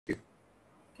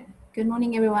Good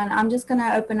morning, everyone. I'm just going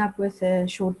to open up with a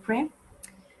short prayer.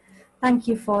 Thank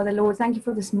you, Father, Lord. Thank you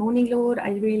for this morning, Lord. I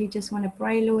really just want to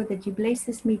pray, Lord, that you bless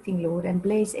this meeting, Lord, and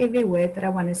bless every word that I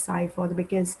want to say, Father,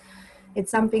 because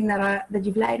it's something that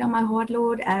you've laid on my heart,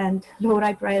 Lord. And Lord,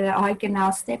 I pray that I can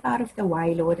now step out of the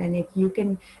way, Lord, and if you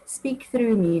can speak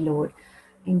through me, Lord,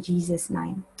 in Jesus'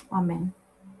 name. Amen.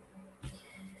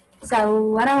 So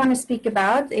what I want to speak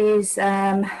about is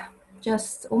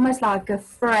just almost like a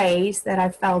phrase that I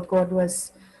felt God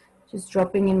was just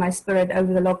dropping in my spirit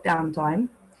over the lockdown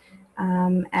time,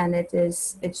 and it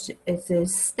is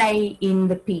stay in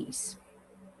the peace.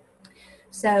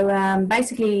 So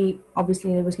basically,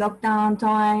 obviously there was lockdown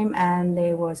time and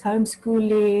there was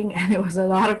homeschooling and there was a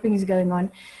lot of things going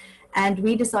on, and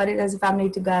we decided as a family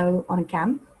to go on a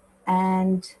camp.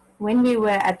 And when we were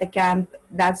at the camp,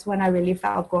 that's when I really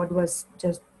felt God was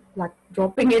just like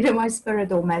dropping it in my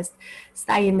spirit almost,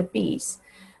 stay in the peace.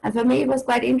 And for me, it was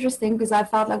quite interesting because I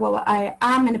felt like, well, I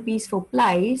am in a peaceful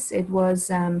place. It was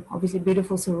obviously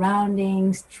beautiful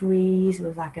surroundings, trees, it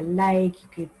was like a lake.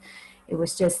 It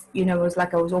was just, it was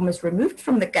like I was almost removed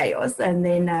from the chaos and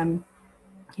then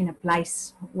in a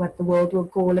place, what the world will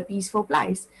call a peaceful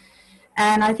place.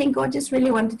 And I think God just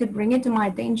really wanted to bring it to my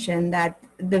attention that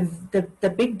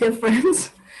the big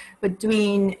difference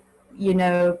between,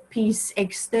 peace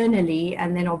externally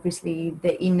and then obviously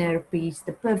the inner peace,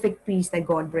 the perfect peace that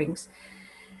God brings.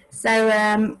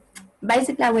 So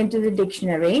basically I went to the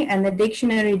dictionary, and the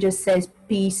dictionary just says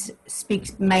peace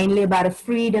speaks mainly about a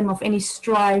freedom of any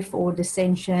strife or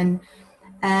dissension,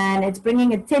 and it's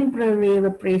bringing a temporary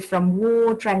reprieve from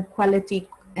war, tranquility,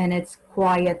 and it's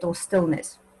quiet or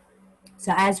stillness.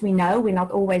 So as we know, we're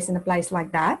not always in a place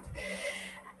like that.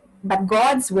 But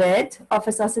God's word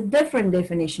offers us a different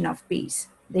definition of peace.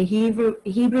 The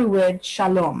Hebrew word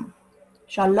shalom.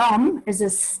 Shalom is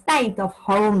a state of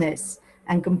wholeness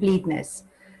and completeness.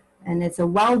 And it's a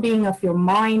well-being of your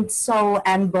mind, soul,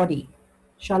 and body.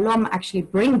 Shalom actually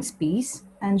brings peace,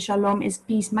 and shalom is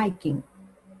peacemaking.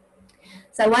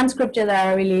 So one scripture that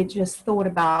I really just thought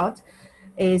about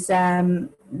is the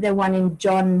one in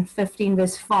John 15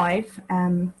 verse 5,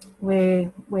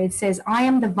 where it says, I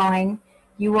am the vine,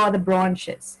 you are the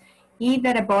branches. He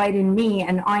that abide in me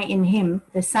and I in him,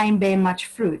 the same bear much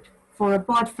fruit. For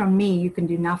apart from me, you can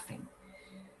do nothing.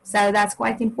 So that's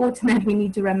quite important that we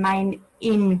need to remain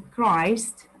in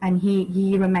Christ and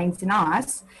he remains in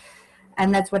us.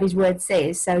 And that's what his word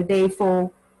says. So therefore,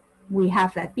 we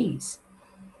have that peace.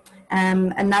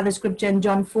 Another scripture in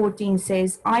John 14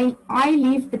 says, I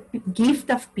leave the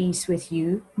gift of peace with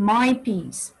you, my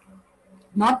peace.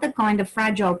 Not the kind of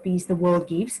fragile peace the world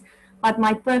gives, but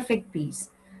my perfect peace.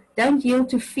 Don't yield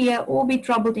to fear or be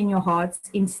troubled in your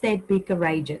hearts. Instead, be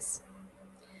courageous.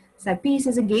 So peace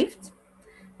is a gift.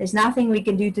 There's nothing we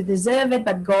can do to deserve it,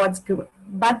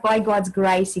 but by God's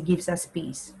grace, he gives us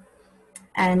peace.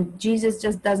 And Jesus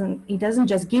doesn't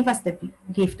just give us the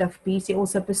gift of peace, he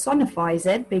also personifies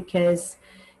it, because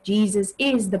Jesus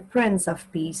is the Prince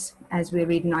of Peace, as we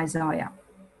read in Isaiah.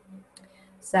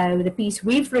 So the peace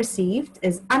we've received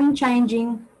is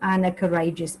unchanging and a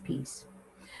courageous peace.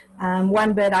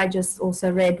 One bit I just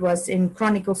also read was in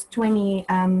Chronicles 20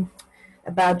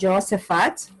 about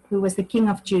Jehoshaphat, who was the king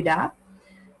of Judah.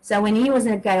 So when he was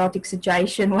in a chaotic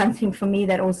situation, one thing for me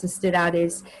that also stood out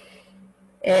is,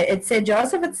 it said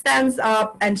Jehoshaphat stands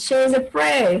up and shares a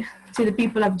prayer to the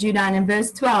people of Judah. And in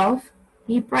verse 12,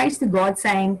 he prays to God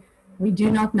saying, we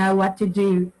do not know what to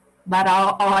do, but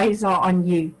our eyes are on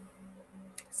you.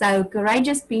 So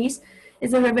courageous peace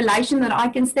is a revelation that I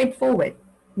can step forward,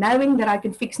 knowing that I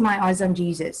can fix my eyes on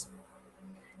Jesus.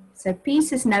 So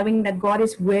peace is knowing that God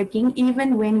is working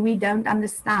even when we don't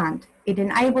understand. It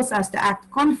enables us to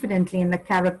act confidently in the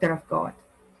character of God.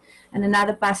 And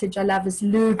another passage I love is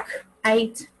Luke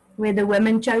 8, where the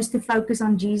women chose to focus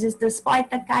on Jesus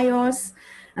despite the chaos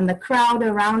and the crowd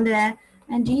around her,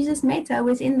 and Jesus met her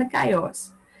within the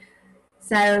chaos.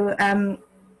 So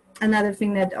another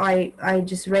thing that I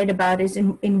just read about is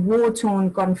in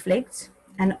war-torn conflicts,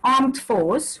 an armed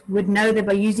force would know that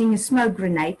by using a smoke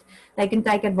grenade, they can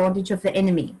take advantage of the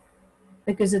enemy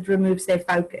because it removes their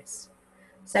focus.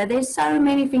 So there's so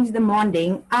many things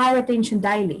demanding our attention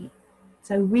daily.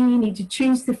 So we need to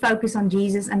choose to focus on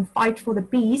Jesus and fight for the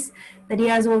peace that he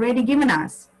has already given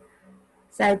us.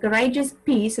 So courageous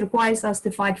peace requires us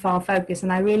to fight for our focus.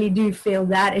 And I really do feel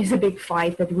that is a big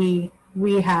fight that we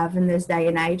have in this day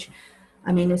and age.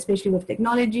 I mean, especially with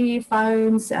technology,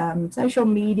 phones, social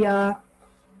media,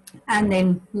 and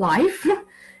then life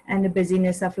and the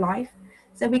busyness of life.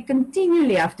 So we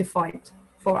continually have to fight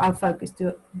for our focus,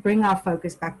 to bring our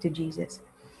focus back to Jesus.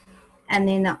 And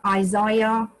then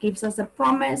Isaiah gives us a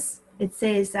promise It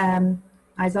says,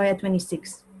 Isaiah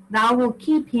 26, thou will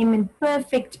keep him in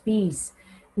perfect peace,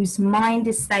 whose mind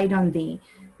is stayed on thee,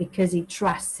 because he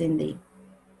trusts in thee.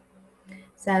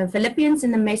 So Philippians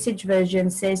in the Message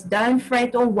version says, don't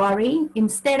fret or worry.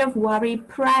 Instead of worry,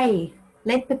 pray.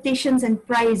 Let petitions and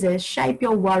praises shape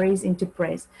your worries into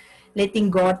praise,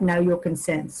 letting God know your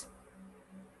concerns.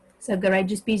 So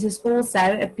courageous peace is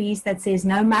also a peace that says,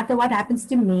 no matter what happens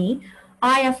to me,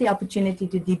 I have the opportunity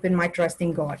to deepen my trust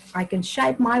in God. I can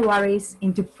shape my worries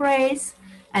into praise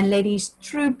and let his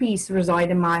true peace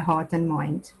reside in my heart and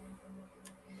mind.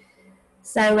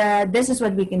 So this is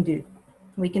what we can do.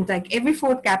 We can take every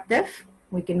thought captive.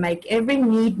 We can make every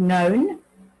need known.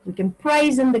 We can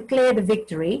praise and declare the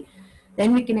victory.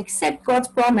 Then we can accept God's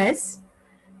promise,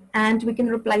 and we can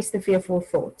replace the fearful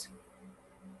thought.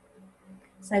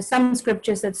 So some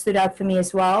scriptures that stood out for me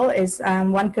as well is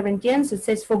 1 Corinthians. It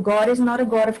says, for God is not a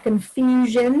God of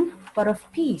confusion, but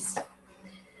of peace.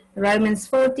 Romans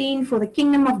 14, for the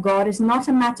kingdom of God is not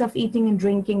a matter of eating and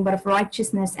drinking, but of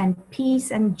righteousness and peace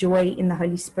and joy in the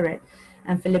Holy Spirit.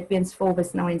 And Philippians 4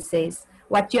 verse 9 says,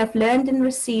 what you have learned and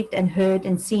received and heard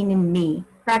and seen in me,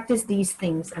 practice these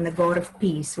things, and the God of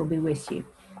peace will be with you.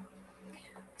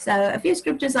 So a few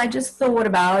scriptures I just thought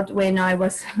about when I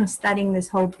was studying this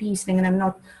whole peace thing,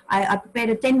 and I prepared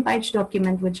a 10-page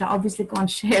document, which I obviously can't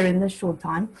share in this short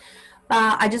time.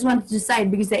 But I just wanted to say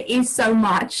it because there is so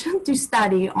much to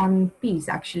study on peace,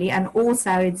 actually. And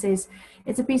also it says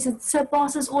it's a peace that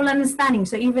surpasses all understanding.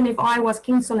 So even if I was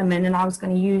King Solomon and I was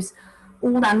going to use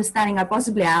all the understanding I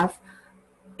possibly have,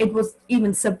 it was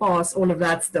even surpass all of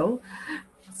that still.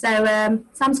 So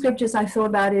some scriptures I thought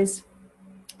about is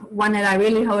one that I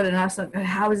really heard, and I thought,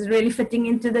 how is it really fitting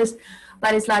into this?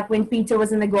 But it's like when Peter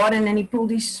was in the garden and he pulled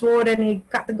his sword and he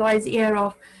cut the guy's ear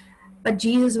off. But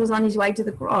Jesus was on his way to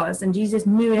the cross, and Jesus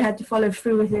knew he had to follow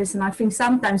through with this. And I think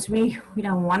sometimes we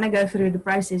don't want to go through the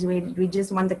process. We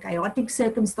just want the chaotic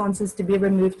circumstances to be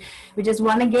removed. We just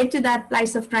want to get to that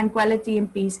place of tranquility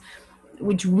and peace,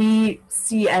 which we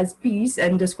see as peace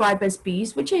and describe as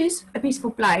peace, which is a peaceful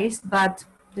place, but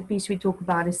the peace we talk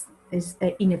about is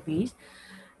the inner peace.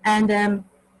 And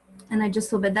I just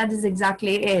thought that is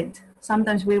exactly it.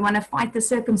 Sometimes we want to fight the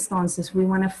circumstances. We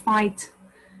want to fight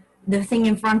the thing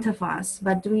in front of us,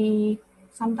 but we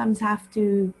sometimes have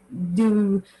to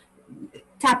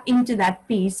tap into that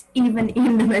peace even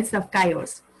in the midst of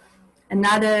chaos.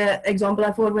 Another example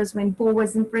I thought was when Paul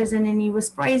was in prison and he was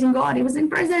praising God. He was in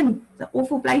prison. It's an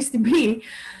awful place to be.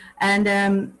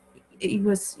 And he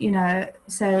was,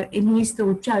 and he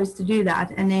still chose to do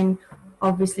that. And then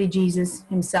obviously Jesus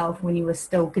himself, when he was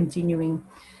still continuing,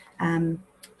 and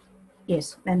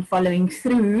following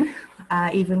through,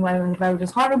 even though it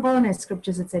was horrible, and as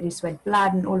scriptures it said he sweat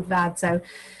blood and all of that. So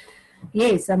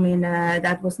yes, I mean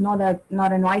that was not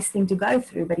a nice thing to go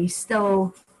through, but he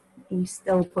still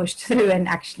pushed through, and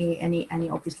he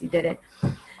obviously did it.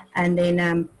 And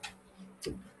then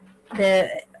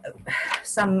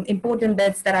some important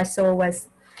bits that I saw was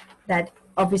that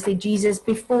obviously Jesus,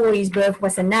 before his birth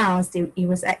was announced,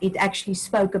 it actually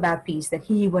spoke about peace, that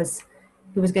he was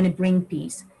going to bring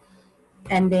peace.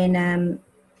 And then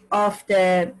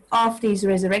after his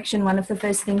resurrection, one of the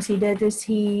first things he did is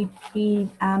he gave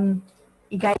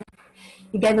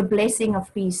a blessing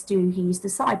of peace to his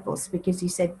disciples, because he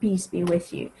said, peace be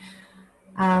with you.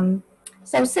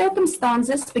 So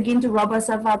circumstances begin to rob us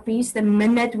of our peace the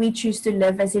minute we choose to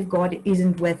live as if God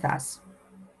isn't with us.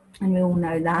 And we all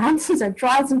know that. So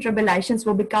trials and tribulations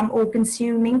will become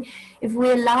all-consuming if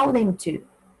we allow them to.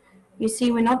 You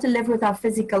see, we're not to live with our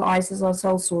physical eyes as our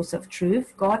sole source of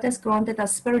truth. God has granted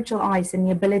us spiritual eyes and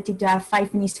the ability to have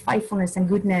faith in his faithfulness and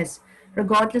goodness,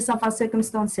 regardless of our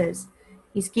circumstances.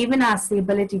 He's given us the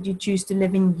ability to choose to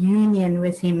live in union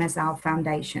with him as our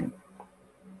foundation.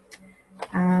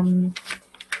 And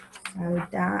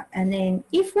then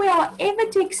if we are ever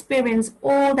to experience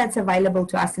all that's available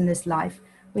to us in this life,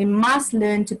 we must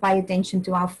learn to pay attention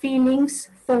to our feelings,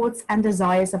 thoughts, and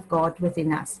desires of God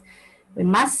within us. We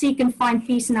must seek and find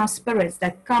peace in our spirits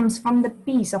that comes from the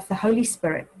peace of the Holy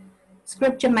Spirit.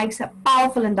 Scripture makes a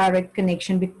powerful and direct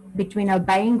connection between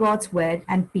obeying God's word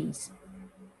and peace.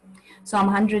 Psalm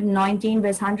 119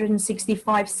 verse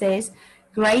 165 says,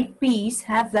 great peace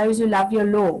have those who love your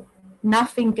law.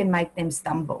 Nothing can make them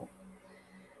stumble.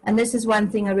 And this is one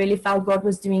thing I really felt God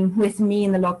was doing with me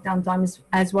in the lockdown times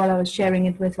as well. I was sharing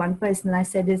it with one person, and I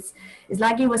said it's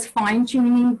like he was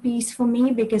fine-tuning peace for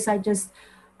me, because I just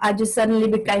suddenly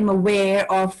became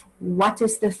aware of what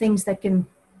is the things that can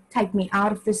take me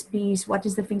out of this peace, what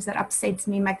is the things that upsets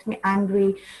me, makes me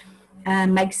angry,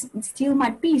 steal my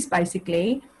peace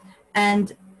basically.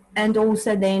 And And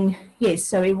also then, yes,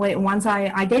 so once I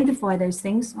identify those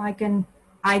things,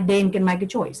 I then can make a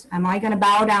choice. Am I going to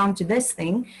bow down to this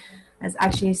thing as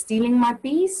actually stealing my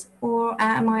peace, or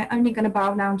am I only going to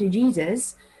bow down to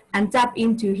Jesus and tap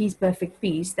into his perfect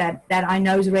peace that I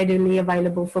know is readily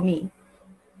available for me?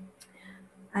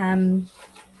 And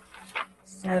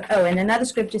another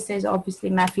scripture says, obviously,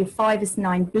 Matthew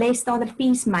 5:9, blessed are the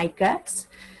peacemakers,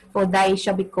 for they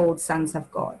shall be called sons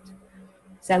of God.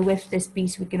 So with this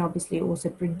peace, we can obviously also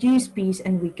produce peace,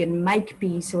 and we can make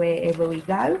peace wherever we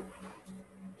go.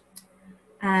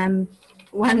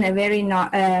 One very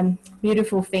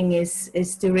beautiful thing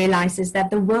is to realize is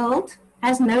that the world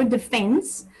has no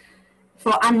defense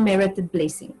for unmerited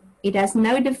blessing. It has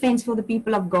no defense for the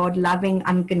people of God loving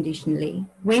unconditionally.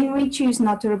 When we choose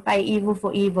not to repay evil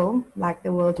for evil, like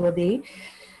the world will do,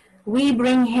 we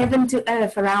bring heaven to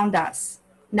earth around us.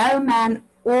 No man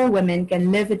or woman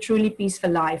can live a truly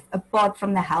peaceful life apart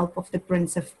from the help of the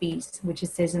Prince of Peace, which it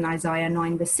says in Isaiah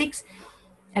 9:6.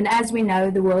 And as we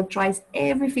know, the world tries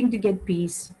everything to get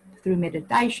peace through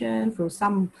meditation, through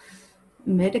some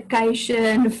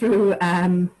medication, through,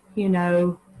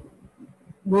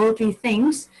 worldly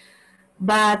things.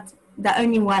 But the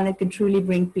only one that can truly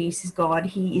bring peace is God.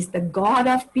 He is the God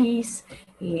of peace.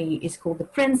 He is called the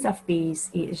Prince of Peace.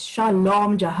 He is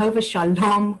Shalom, Jehovah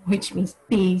Shalom, which means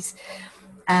peace.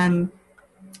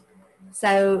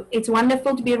 So it's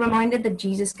wonderful to be reminded that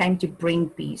Jesus came to bring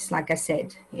peace. Like I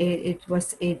said, it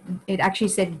actually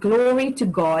said, glory to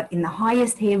God in the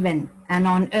highest heaven, and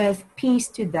on earth peace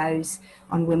to those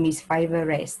on whom his favor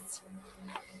rests.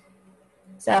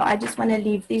 So I just want to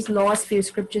leave these last few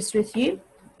scriptures with you.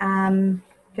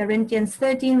 Corinthians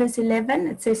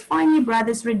 13:11, it says, finally,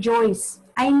 brothers, rejoice,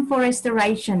 aim for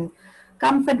restoration,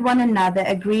 comfort one another,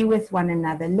 agree with one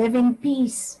another, live in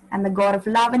peace, and the God of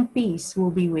love and peace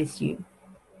will be with you.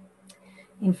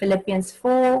 In Philippians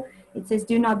 4, it says,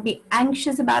 do not be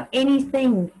anxious about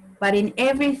anything, but in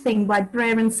everything by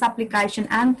prayer and supplication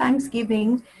and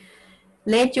thanksgiving,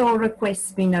 let your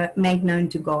requests be made known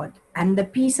to God. And the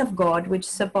peace of God, which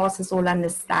surpasses all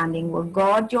understanding, will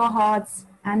guard your hearts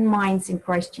and minds in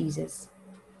Christ Jesus.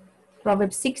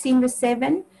 Proverbs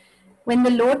 16:7, when the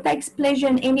Lord takes pleasure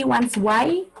in anyone's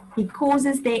way, he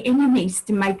causes their enemies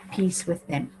to make peace with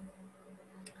them.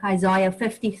 Isaiah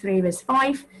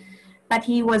 53:5, but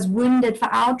he was wounded for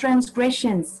our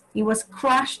transgressions, he was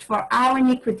crushed for our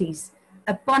iniquities.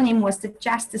 Upon him was the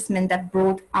chastisement that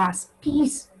brought us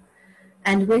peace,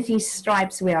 and with his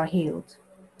stripes we are healed.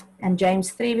 And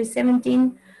James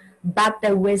 3:17, but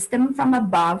the wisdom from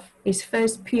above is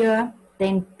first pure,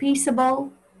 then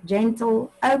peaceable,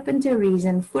 gentle, open to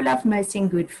reason, full of mercy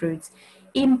and good fruits,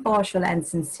 impartial and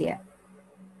sincere.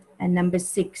 And number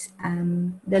 6,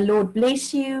 the Lord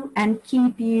bless you and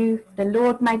keep you. The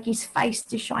Lord make his face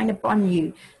to shine upon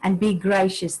you and be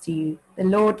gracious to you. The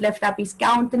Lord lift up his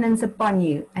countenance upon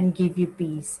you and give you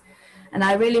peace. And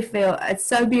I really feel it's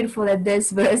so beautiful that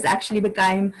this verse actually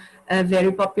became a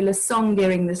very popular song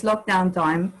during this lockdown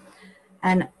time.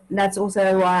 And that's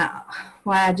also why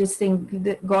I just think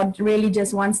that God really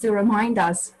just wants to remind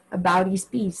us about his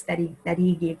peace that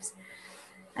he gives.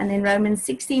 And in Romans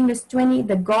 16:20,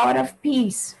 the God of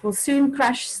peace will soon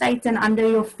crush Satan under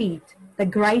your feet. The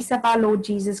grace of our Lord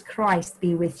Jesus Christ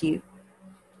be with you.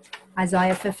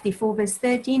 Isaiah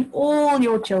 54:13, all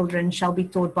your children shall be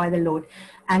taught by the Lord,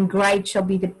 and great shall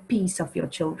be the peace of your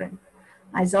children.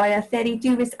 Isaiah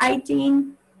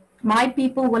 32:18, my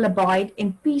people will abide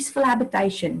in peaceful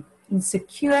habitation, in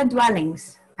secure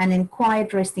dwellings, and in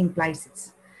quiet resting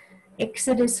places.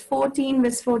 Exodus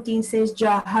 14:14 says,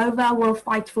 Jehovah will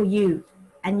fight for you,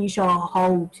 and you shall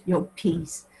hold your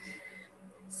peace.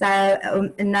 So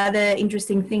another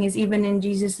interesting thing is even in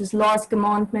Jesus' last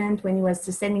commandment, when he was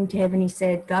descending to heaven, he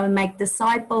said, go and make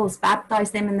disciples, baptize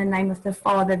them in the name of the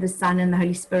Father, the Son, and the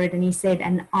Holy Spirit. And he said,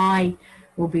 and I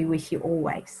will be with you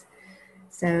always.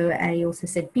 So he also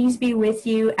said, peace be with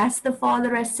you. As the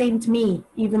Father has sent me,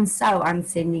 even so I'm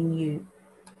sending you.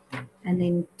 And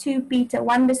in 2 Peter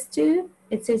 1:2,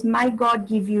 it says, may God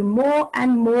give you more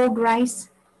and more grace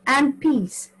and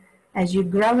peace as you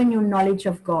grow in your knowledge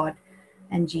of God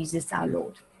and Jesus our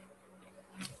Lord.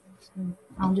 So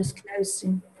I'll just close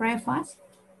in prayer first.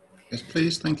 Yes,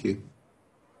 please. Thank you.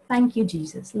 Thank you,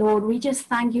 Jesus. Lord, we just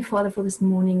thank you, Father, for this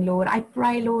morning, Lord. I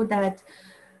pray, Lord, that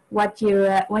what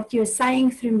you're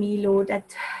saying through me, Lord,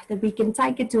 that we can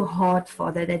take it to heart,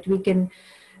 Father, that we can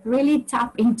really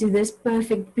tap into this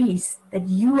perfect peace that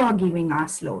you are giving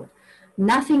us, Lord.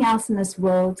 Nothing else in this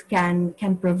world can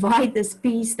provide this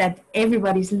peace that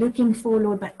everybody's looking for,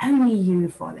 Lord, but only you,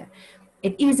 Father.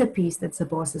 It is a peace that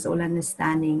surpasses all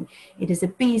understanding. It is a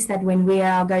peace that when we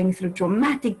are going through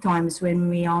traumatic times, when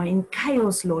we are in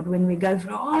chaos, Lord, when we go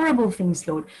through horrible things,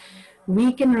 Lord,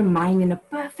 we can remain in a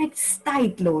perfect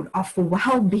state, Lord, of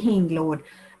well-being, Lord.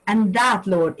 And that,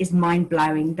 Lord, is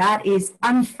mind-blowing. That is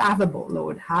unfathomable,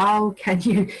 Lord. How can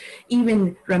you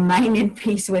even remain in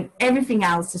peace when everything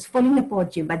else is falling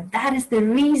apart you? But that is the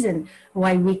reason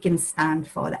why we can stand,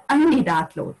 Father. Only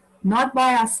that, Lord. Not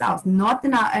by ourselves, not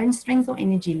in our own strength or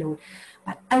energy, Lord,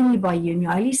 but only by you and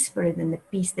your Holy Spirit and the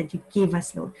peace that you give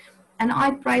us, Lord. And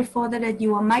I pray, Father, that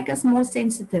you will make us more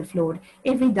sensitive, Lord,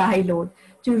 every day, Lord,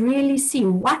 to really see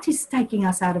what is taking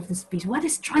us out of this peace, what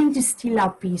is trying to steal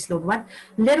our peace, Lord, what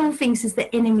little things is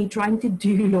the enemy trying to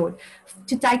do, Lord,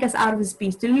 to take us out of this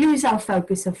peace, to lose our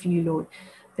focus of you, Lord.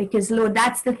 Because, Lord,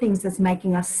 that's the things that's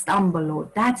making us stumble,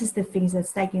 Lord. That is the things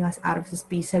that's taking us out of this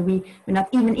peace. So we're not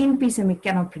even in peace and we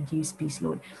cannot produce peace,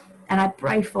 Lord. And I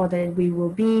pray, Father, that we will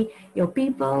be your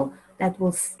people that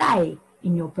will stay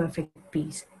in your perfect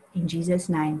peace. In Jesus'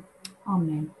 name,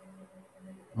 amen.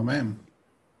 Amen.